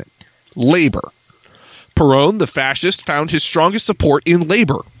movement: labor. Perón, the fascist, found his strongest support in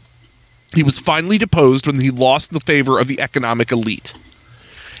labor. He was finally deposed when he lost the favor of the economic elite.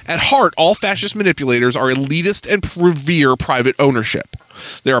 At heart, all fascist manipulators are elitist and revere private ownership.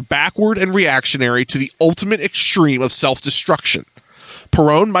 They are backward and reactionary to the ultimate extreme of self-destruction.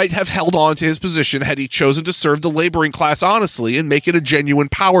 Perón might have held on to his position had he chosen to serve the laboring class honestly and make it a genuine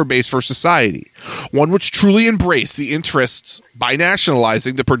power base for society, one which truly embraced the interests by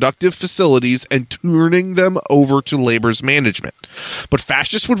nationalizing the productive facilities and turning them over to labor's management. But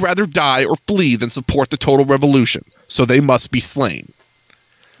fascists would rather die or flee than support the total revolution, so they must be slain.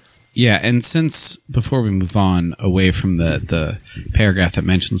 Yeah, and since, before we move on away from the paragraph that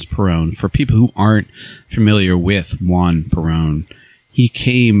mentions Perón, for people who aren't familiar with Juan Perón, he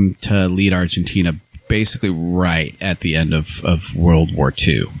came to lead Argentina basically right at the end of World War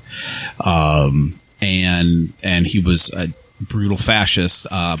II. And he was a brutal fascist,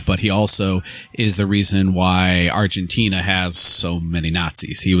 but he also is the reason why Argentina has so many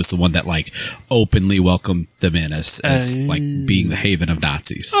Nazis. He was the one that openly welcomed them in as being the haven of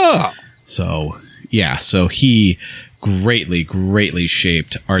Nazis. So he greatly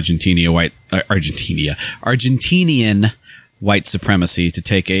shaped Argentinian white supremacy to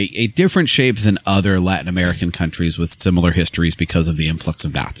take a different shape than other Latin American countries with similar histories because of the influx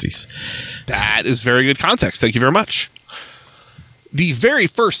of Nazis. That is very good context. Thank you very much. The very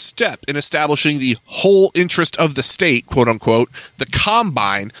first step in establishing the whole interest of the state, quote unquote, the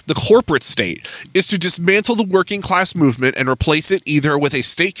combine, the corporate state, is to dismantle the working class movement and replace it either with a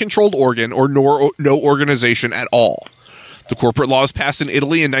state-controlled organ or no organization at all. The corporate laws passed in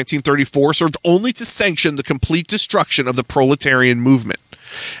Italy in 1934 served only to sanction the complete destruction of the proletarian movement.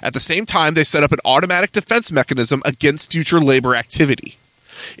 At the same time, they set up an automatic defense mechanism against future labor activity.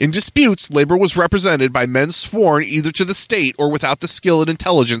 In disputes, labor was represented by men sworn either to the state or without the skill and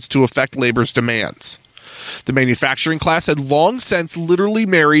intelligence to affect labor's demands. The manufacturing class had long since literally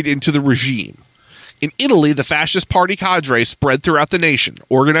married into the regime. In Italy, the fascist party cadre spread throughout the nation,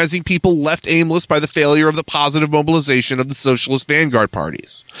 organizing people left aimless by the failure of the positive mobilization of the socialist vanguard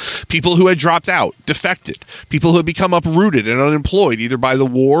parties. People who had dropped out, defected, people who had become uprooted and unemployed either by the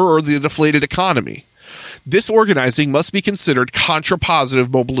war or the deflated economy. This organizing must be considered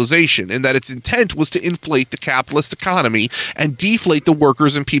contrapositive mobilization in that its intent was to inflate the capitalist economy and deflate the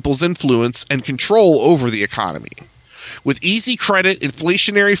workers' and people's influence and control over the economy. With easy credit,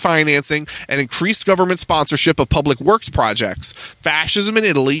 inflationary financing, and increased government sponsorship of public works projects, fascism in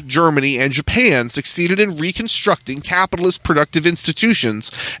Italy, Germany, and Japan succeeded in reconstructing capitalist productive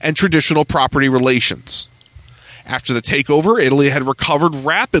institutions and traditional property relations. After the takeover, Italy recovered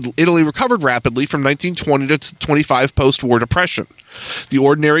rapidly from 1920 to 25 post-war depression. The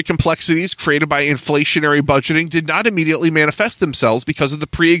ordinary complexities created by inflationary budgeting did not immediately manifest themselves because of the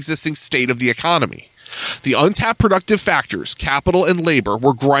pre-existing state of the economy. The untapped productive factors, capital and labor,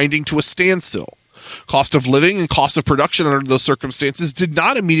 were grinding to a standstill. Cost of living and cost of production under those circumstances did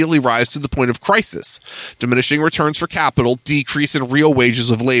not immediately rise to the point of crisis. Diminishing returns for capital, decrease in real wages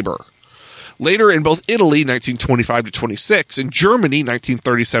of labor. Later, in both Italy, 1925 to 26, and Germany,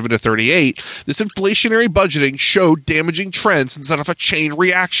 1937 to 38, this inflationary budgeting showed damaging trends and set off a chain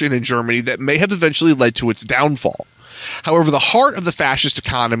reaction in Germany that may have eventually led to its downfall. However, the heart of the fascist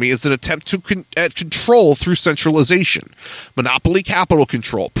economy is an attempt at control through centralization, monopoly capital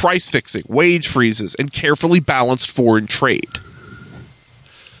control, price fixing, wage freezes, and carefully balanced foreign trade.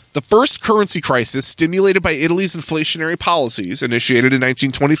 The first currency crisis, stimulated by Italy's inflationary policies, initiated in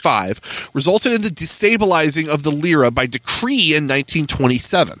 1925, resulted in the destabilizing of the lira by decree in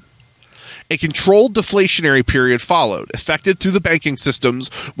 1927. A controlled deflationary period followed, effected through the banking systems,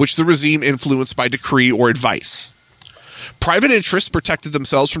 which the regime influenced by decree or advice. Private interests protected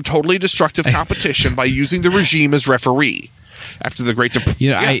themselves from totally destructive competition by using the regime as referee. After the Great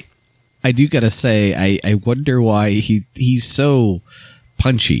Depression, I do gotta say, I wonder why he's so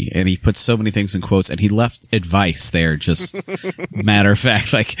punchy and he puts so many things in quotes and he left advice there. Just matter of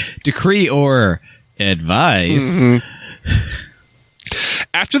fact, decree or advice. Mm-hmm.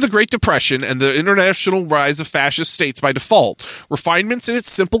 After the Great Depression and the international rise of fascist states by default, refinements in its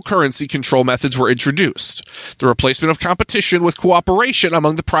simple currency control methods were introduced. The replacement of competition with cooperation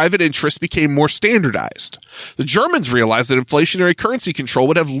among the private interests became more standardized. The Germans realized that inflationary currency control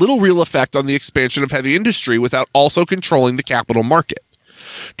would have little real effect on the expansion of heavy industry without also controlling the capital market.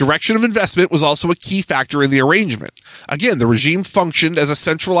 Direction of investment was also a key factor in the arrangement. Again, the regime functioned as a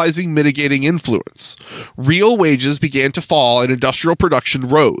centralizing, mitigating influence. Real wages began to fall and industrial production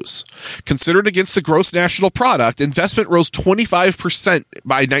rose. Considered against the gross national product, investment rose 25%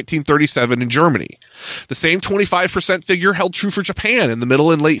 by 1937 in Germany. The same 25% figure held true for Japan in the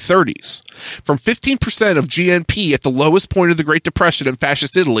middle and late 30s. From 15% of GNP at the lowest point of the Great Depression in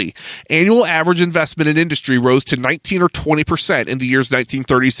fascist Italy, annual average investment in industry rose to 19 or 20% in the years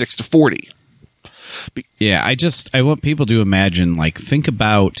 1936 to 40. Yeah, I want people to imagine, like, think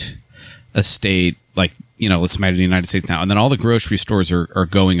about a state like, let's imagine the United States now, and then all the grocery stores are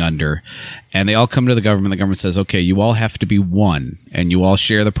going under, and they all come to the government. The government says, okay, you all have to be one, and you all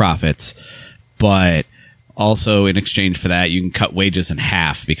share the profits, but also in exchange for that, you can cut wages in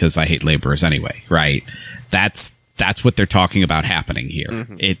half because I hate laborers anyway, right? That's what they're talking about happening here.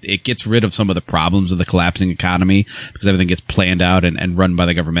 Mm-hmm. It gets rid of some of the problems of the collapsing economy because everything gets planned out and run by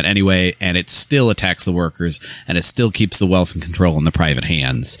the government anyway, and it still attacks the workers, and it still keeps the wealth and control in the private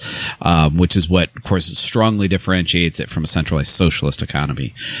hands, which is what, of course, strongly differentiates it from a centralized socialist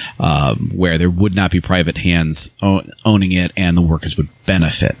economy, where there would not be private hands owning it, and the workers would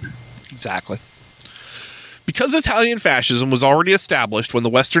benefit. Exactly. Because Italian fascism was already established when the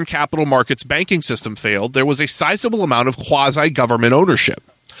Western capital markets banking system failed, there was a sizable amount of quasi-government ownership.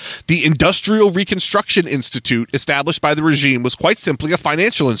 The Industrial Reconstruction Institute, established by the regime, was quite simply a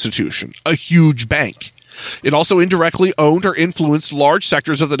financial institution, a huge bank. It also indirectly owned or influenced large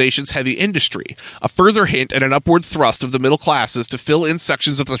sectors of the nation's heavy industry, a further hint at an upward thrust of the middle classes to fill in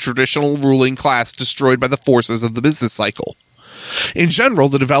sections of the traditional ruling class destroyed by the forces of the business cycle. In general,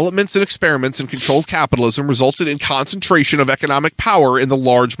 the developments and experiments in controlled capitalism resulted in concentration of economic power in the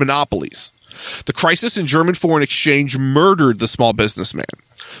large monopolies. The crisis in German foreign exchange murdered the small businessman.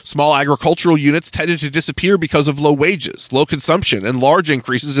 Small agricultural units tended to disappear because of low wages, low consumption, and large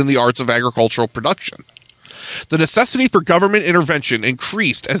increases in the arts of agricultural production. The necessity for government intervention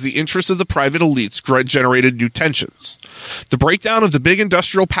increased as the interests of the private elites generated new tensions. The breakdown of the big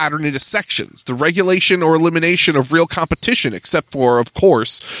industrial pattern into sections, the regulation or elimination of real competition, except for, of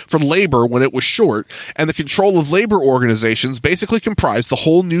course, for labor when it was short, and the control of labor organizations basically comprised the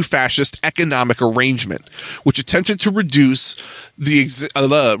whole new fascist economic arrangement, which attempted to reduce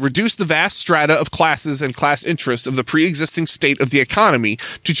the vast strata of classes and class interests of the pre-existing state of the economy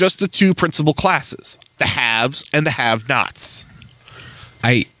to just the two principal classes, the haves and the have-nots.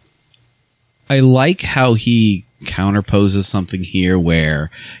 I like how he counterposes something here where,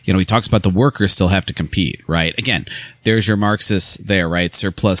 he talks about the workers still have to compete, right? Again, there's your Marxists there, right?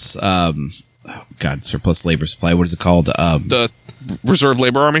 Surplus labor supply. What is it called? The Reserve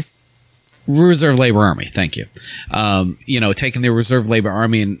Labor Army? Reserve Labor Army. Thank you. Taking the Reserve Labor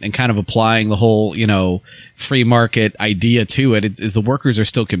Army and kind of applying the whole, free market idea to it is the workers are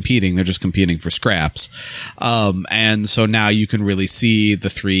still competing. They're just competing for scraps. And so now you can really see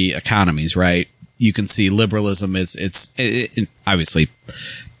the three economies, right? You can see liberalism is obviously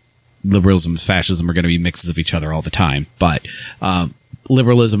liberalism and fascism are going to be mixes of each other all the time, but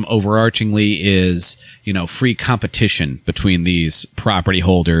liberalism overarchingly is, free competition between these property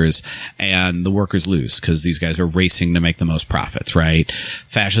holders, and the workers lose because these guys are racing to make the most profits, right?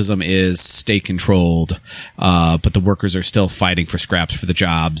 Fascism is state controlled, but the workers are still fighting for scraps for the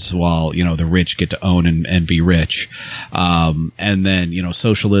jobs while, the rich get to own and be rich. And then,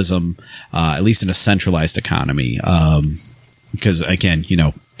 socialism, at least in a centralized economy, because again,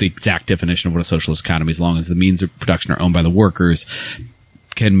 the exact definition of what a socialist economy, as long as the means of production are owned by the workers,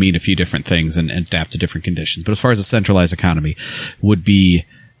 can mean a few different things and adapt to different conditions. But as far as a centralized economy would be,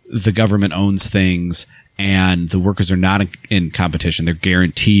 the government owns things and the workers are not in competition. They're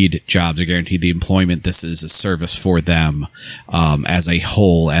guaranteed jobs. They're guaranteed the employment. This is a service for them as a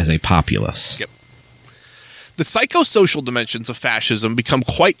whole, as a populace. Yep. The psychosocial dimensions of fascism become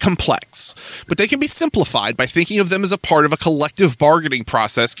quite complex, but they can be simplified by thinking of them as a part of a collective bargaining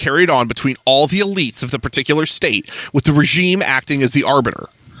process carried on between all the elites of the particular state, with the regime acting as the arbitrator.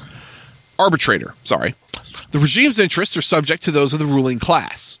 The regime's interests are subject to those of the ruling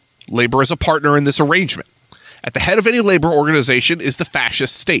class. Labor is a partner in this arrangement. At the head of any labor organization is the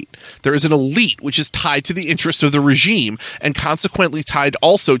fascist state. There is an elite which is tied to the interests of the regime and consequently tied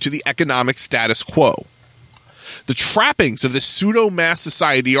also to the economic status quo. The trappings of this pseudo-mass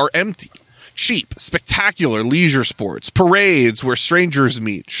society are empty. Cheap, spectacular leisure sports, parades where strangers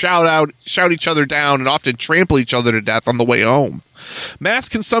meet, shout each other down, and often trample each other to death on the way home. Mass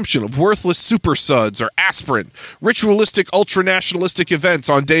consumption of worthless super suds or aspirin, ritualistic ultra-nationalistic events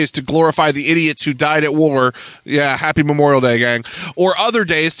on days to glorify the idiots who died at war, yeah, happy Memorial Day, gang, or other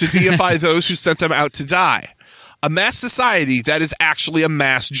days to deify those who sent them out to die. A mass society that is actually a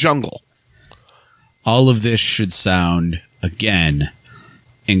mass jungle. All of this should sound, again,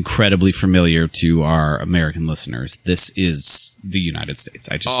 incredibly familiar to our American listeners. This is the United States.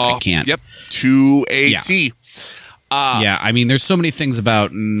 I can't. Yep. To a T. Yeah, I mean, there's so many things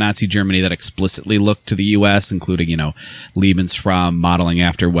about Nazi Germany that explicitly look to the U.S., including, Lebensraum modeling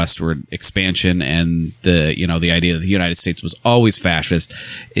after westward expansion, and the idea that the United States was always fascist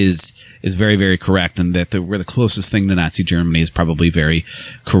is very, very correct, and that we're the closest thing to Nazi Germany is probably very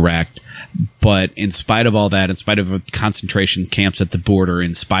correct. But in spite of all that, in spite of concentration camps at the border,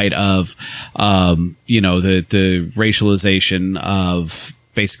 in spite of, the racialization of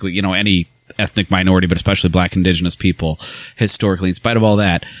basically, any ethnic minority, but especially black indigenous people historically, in spite of all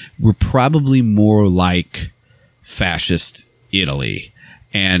that, we're probably more like fascist Italy.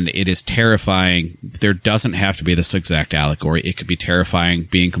 And it is terrifying. There doesn't have to be this exact allegory. It could be terrifying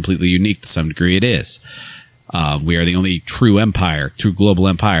being completely unique to some degree. It is. We are the only true global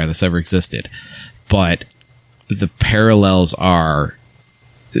empire that's ever existed. But the parallels are,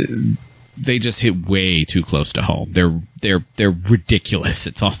 they just hit way too close to home. They're ridiculous.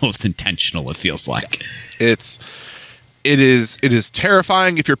 It's almost intentional, it feels like. It is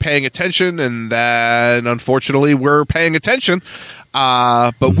terrifying if you're paying attention, and then unfortunately we're paying attention.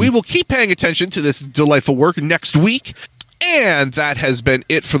 But we will keep paying attention to this delightful work next week. And that has been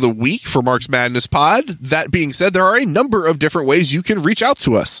it for the week for Marx Madness Pod. That being said, there are a number of different ways you can reach out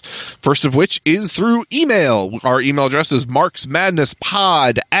to us. First of which is through email. Our email address is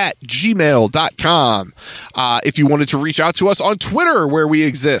marxmadnesspod@gmail.com. If you wanted to reach out to us on Twitter, where we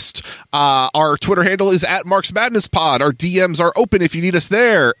exist, our Twitter handle is @MarxMadnessPod. Our DMs are open if you need us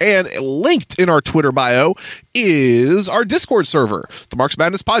there. And linked in our Twitter bio is our Discord server, the Marx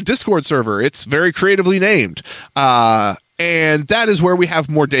Madness Pod Discord server. It's very creatively named. And that is where we have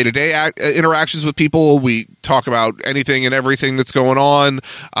more day-to-day interactions with people. We talk about anything and everything that's going on,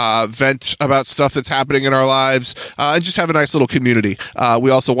 vent about stuff that's happening in our lives, and just have a nice little community. We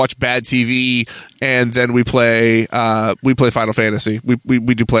also watch bad TV, and then we play Final Fantasy.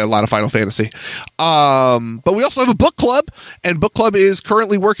 We do play a lot of Final Fantasy. But we also have a book club, and book club is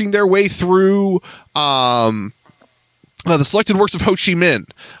currently working their way through the selected works of Ho Chi Minh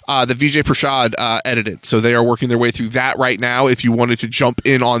that Vijay Prashad edited. So they are working their way through that right now if you wanted to jump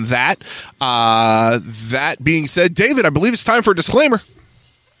in on that. That being said, David, I believe it's time for a disclaimer.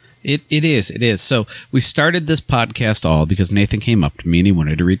 It is. So we started this podcast all because Nathan came up to me and he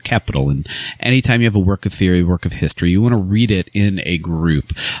wanted to read Capital. And anytime you have a work of theory, work of history, you want to read it in a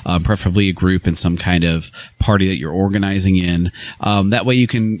group, preferably a group in some kind of party that you're organizing in. That way you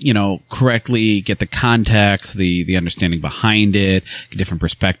can, correctly get the context, the understanding behind it, get different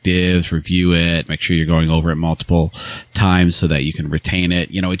perspectives, review it, make sure you're going over it multiple times so that you can retain it.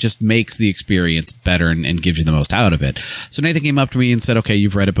 It just makes the experience better and gives you the most out of it. So Nathan came up to me and said, okay,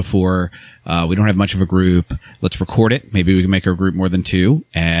 you've read it before. We don't have much of a group. Let's record it. Maybe we can make our group more than 2.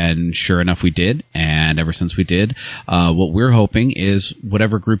 And sure enough, we did. And ever since we did, what we're hoping is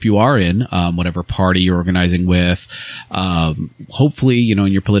whatever group you are in, whatever party you're organizing with, hopefully, in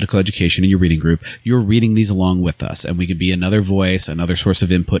your political education and your reading group, you're reading these along with us. And we can be another voice, another source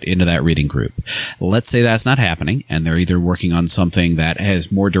of input into that reading group. Let's say that's not happening, and they're either working on something that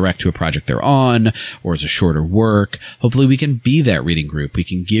is more direct to a project they're on, or is a shorter work. Hopefully we can be that reading group. We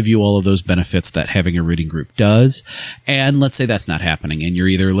can give you all of those benefits that having a reading group does. And let's say that's not happening, and you're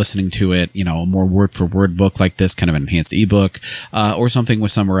either listening to it, a more word for word book like this, kind of an enhanced ebook, or something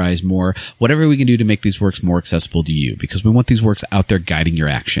with summarized more, whatever we can do to make these works more accessible to you, because we want these works out there guiding your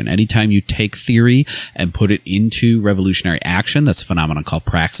action. Anytime you take theory and put it into revolutionary action, that's a phenomenon called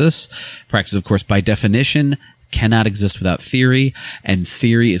praxis. Praxis, of course, by definition, cannot exist without theory, and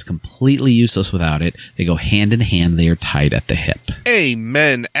theory is completely useless without it. They go hand in hand. They are tied at the hip.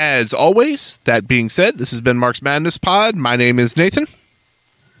 Amen. As always, that being said, this has been Marx Madness Pod. My name is Nathan.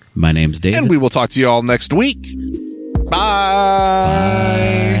 My name's David. And we will talk to you all next week.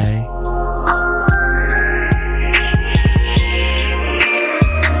 Bye. Bye.